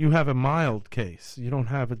 Right, but you have a mild case. You don't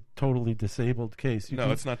have a totally disabled case.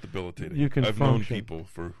 It's not debilitating. You can I've function. known people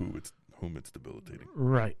for whom it's debilitating.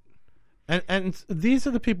 Right, and these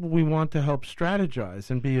are the people we want to help strategize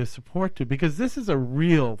and be a support to, because this is a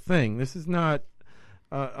real thing. This is not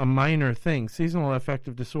a minor thing. Seasonal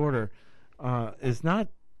affective disorder is not,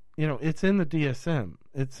 it's in the DSM.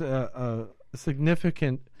 It's a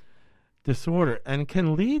significant disorder and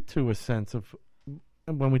can lead to a sense of,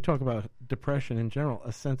 when we talk about depression in general,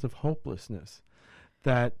 a sense of hopelessness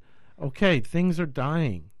that, okay, things are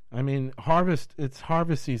dying. I mean, it's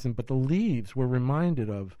harvest season, but the leaves we're reminded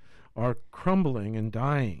of are crumbling and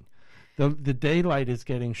dying. The daylight is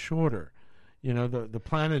getting shorter. You know, the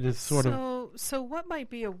planet is sort of... So what might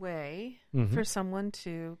be a way Mm-hmm. for someone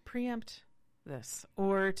to preempt this,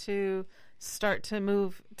 or to start to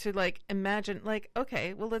move to, like, imagine, like,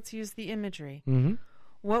 okay, well, let's use the imagery. Mm-hmm.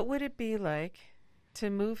 What would it be like to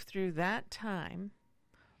move through that time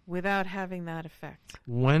without having that effect?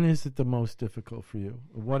 When is it the most difficult for you?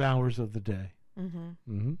 What hours of the day? Mm-hmm.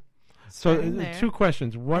 Mm-hmm. So Starting there. 2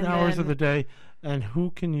 questions. What And hours of then- the day, and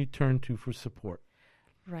who can you turn to for support?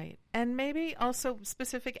 Right. And maybe also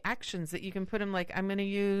specific actions that you can put in, like, I'm going to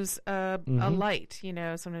use a Mhm. light. You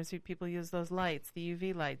know, sometimes people use those lights, the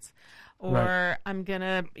UV lights. Or Right. I'm going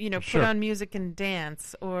to, Sure. put on music and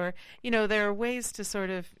dance. Or, there are ways to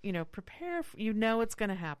sort of, prepare. It's going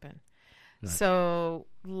to happen. Right. So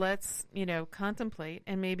let's, contemplate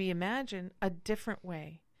and maybe imagine a different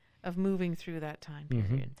way of moving through that time Mhm.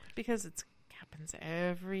 period. Because it happens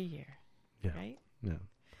every year. Yeah. Right? Yeah.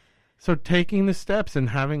 So taking the steps and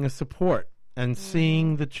having a support and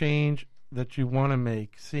seeing the change that you want to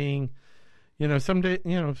make, seeing, someday,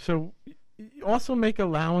 so also make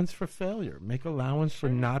allowance for failure, make allowance for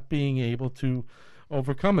not being able to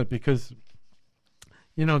overcome it, because,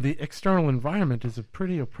 the external environment is a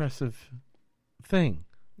pretty oppressive thing.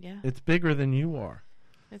 Yeah. It's bigger than you are.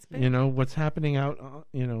 It's big. What's happening out,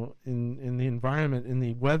 in the environment, in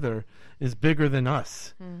the weather, is bigger than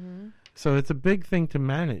us. Mm-hmm. So it's a big thing to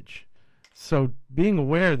manage. So being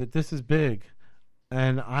aware that this is big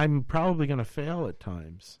and I'm probably going to fail at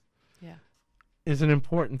times is an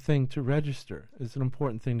important thing to register, is an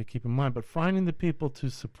important thing to keep in mind. But finding the people to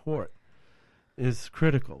support is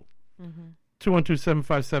critical. Mm-hmm.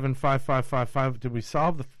 212-757-5555. Did we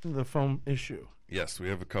solve the phone issue? Yes, we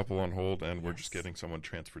have a couple on hold, and we're just getting someone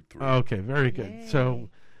transferred through. Okay, very good. Yay. So,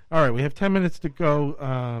 all right, we have 10 minutes to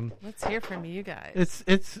go. Let's hear from you guys.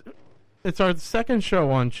 It's our second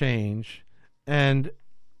show on change, and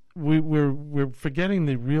we're forgetting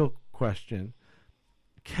the real question: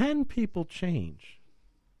 can people change?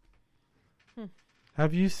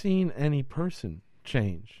 Have you seen any person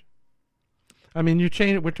change? I mean,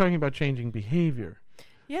 we're talking about changing behavior.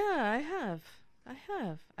 Yeah, I have.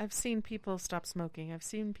 I've seen people stop smoking. I've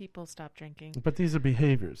seen people stop drinking. But these are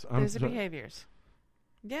behaviors. Those are behaviors.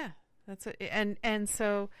 Yeah, that's it. And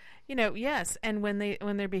so, yes. And when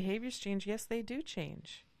their behaviors change, yes, they do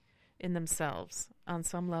change in themselves. On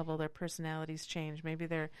some level, their personalities change. Maybe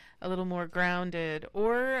they're a little more grounded,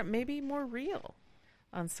 or maybe more real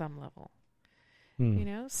on some level.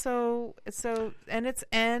 So and it's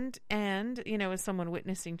and as someone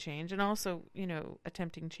witnessing change, and also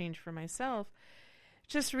attempting change for myself,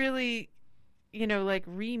 just really like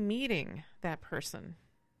re-meeting that person,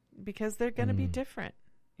 because they're going to be different.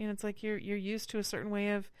 It's like you're used to a certain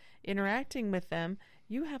way of interacting with them.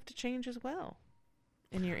 You have to change as well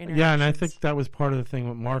in your interactions. Yeah, and I think that was part of the thing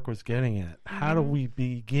what Mark was getting at. How do we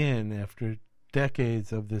begin, after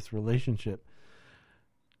decades of this relationship,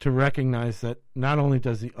 to recognize that not only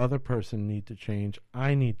does the other person need to change,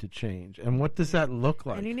 I need to change. And what does that look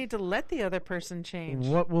like? And you need to let the other person change.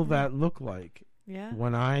 What will that look like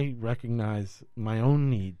when I recognize my own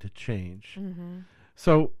need to change? Mm-hmm.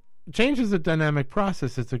 So change is a dynamic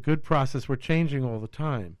process. It's a good process. We're changing all the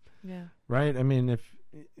time. Yeah. Right? I mean, if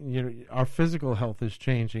our physical health is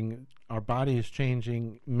changing, our body is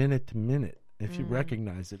changing minute to minute. If you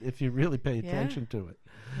recognize it, if you really pay attention to it.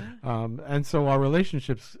 Yeah. And so our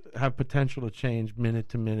relationships have potential to change minute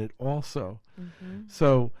to minute also. Mm-hmm.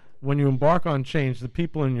 So when you embark on change, the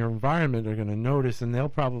people in your environment are going to notice, and they'll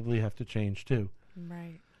probably have to change too.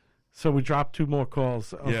 Right. So we dropped 2 more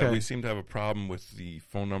calls. Okay. Yeah, we seem to have a problem with the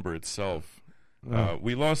phone number itself.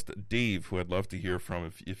 We lost Dave, who I'd love to hear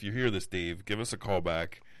from. If you hear this, Dave, give us a call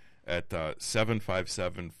back at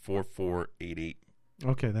 757-4488.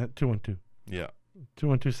 Okay, that 212. Yeah.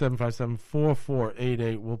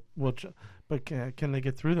 212-757-4488. But can they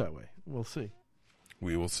get through that way? We'll see.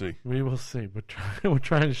 We will see. We will see. We're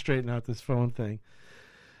trying to straighten out this phone thing.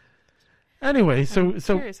 Anyway, I'm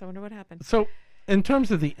curious. I wonder what happened. So, in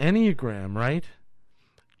terms of the Enneagram, right?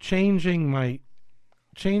 Changing my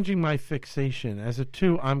fixation as a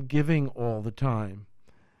 2. I'm giving all the time.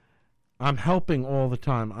 I'm helping all the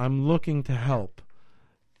time. I'm looking to help.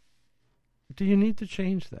 Do you need to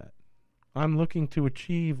change that? I'm looking to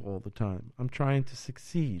achieve all the time. I'm trying to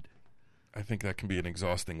succeed. I think that can be an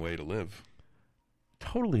exhausting way to live.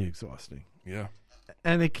 Totally exhausting. Yeah.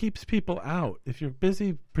 And it keeps people out. If you're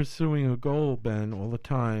busy pursuing a goal, Ben, all the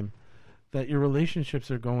time, that your relationships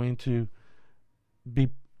are going to be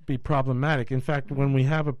problematic. In fact, when we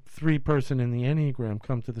have a 3-person in the Enneagram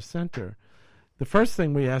come to the center, the first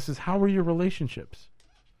thing we ask is, how are your relationships?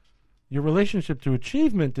 Your relationship to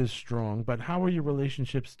achievement is strong, but how are your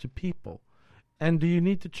relationships to people? And do you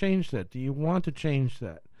need to change that? Do you want to change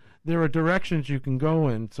that? There are directions you can go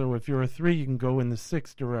in. So if you're a 3, you can go in the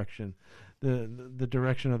 6th direction, the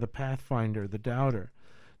direction of the pathfinder, the doubter,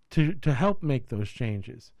 to help make those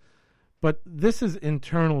changes. But this is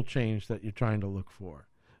internal change that you're trying to look for.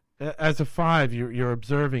 As a 5, you're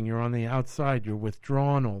observing, you're on the outside, you're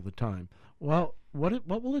withdrawn all the time. Well, what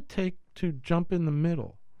will it take to jump in the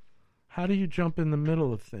middle? How do you jump in the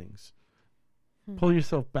middle of things? Pull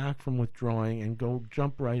yourself back from withdrawing and go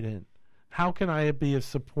jump right in. How can I be of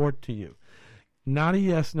support to you? Not a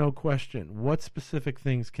yes, no question. What specific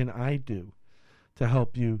things can I do to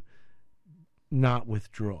help you not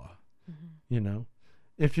withdraw? You know?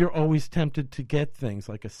 If you're always tempted to get things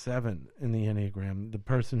like a 7 in the Enneagram, the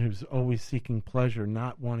person who's always seeking pleasure,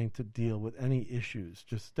 not wanting to deal with any issues,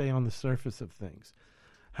 just stay on the surface of things.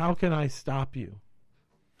 How can I stop you?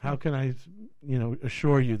 How can I,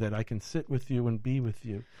 assure you that I can sit with you and be with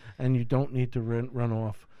you, and you don't need to run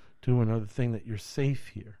off to another thing, that you're safe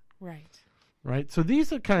here? Right? So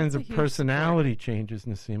these are kinds of personality changes,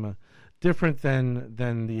 Naseema, different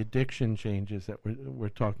than the addiction changes that we're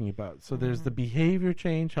talking about. So there's the behavior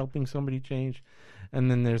change, helping somebody change, and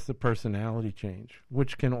then there's the personality change,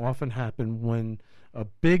 which can often happen when a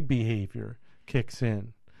big behavior kicks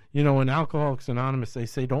in. In Alcoholics Anonymous, they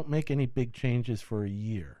say don't make any big changes for a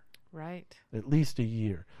year. Right. At least a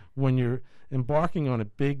year. When you're embarking on a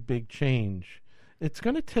big change, it's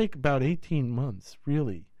going to take about 18 months,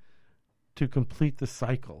 really, to complete the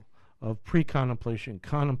cycle of pre-contemplation,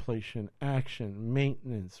 contemplation, action,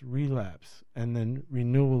 maintenance, relapse, and then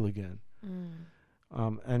renewal again.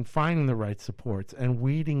 And finding the right supports and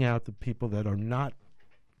weeding out the people that are not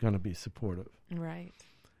going to be supportive. Right.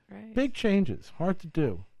 Big changes, hard to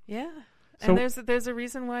do. Yeah. So, and there's a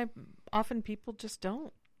reason why often people just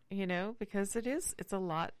don't, because it's a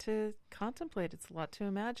lot to contemplate. It's a lot to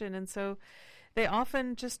imagine. And so they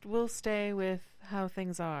often just will stay with how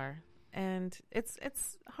things are. And it's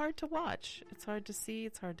hard to watch. It's hard to see.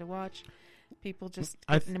 It's hard to watch. People just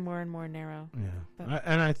get more and more narrow.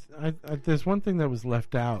 Yeah. I there's one thing that was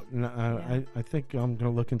left out, and I think I'm going to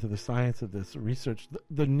look into the science of this research.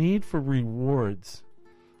 The need for rewards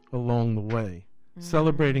along the way.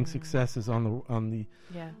 Celebrating successes in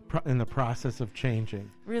the process of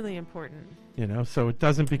changing. Really important. So it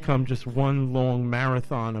doesn't become just one long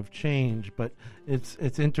marathon of change, but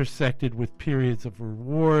it's intersected with periods of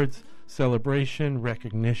rewards, celebration,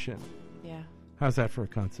 recognition. Yeah. How's that for a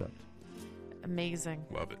concept? Amazing.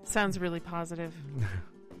 Love it. Sounds really positive.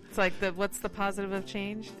 It's like what's the positive of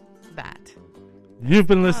change? That. You've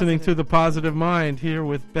been listening to The Positive Mind here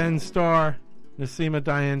with Ben Starr, Naseema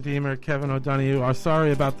Diane Deemer, Kevin O'Donoghue.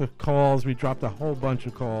 Sorry about the calls. We dropped a whole bunch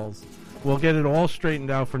of calls. We'll get it all straightened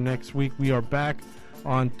out for next week. We are back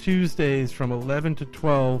on Tuesdays from 11 to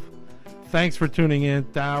 12. Thanks for tuning in.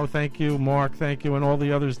 Dow, thank you. Mark, thank you. And all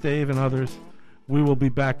the others, Dave and others. We will be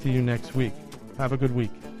back to you next week. Have a good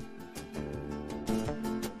week.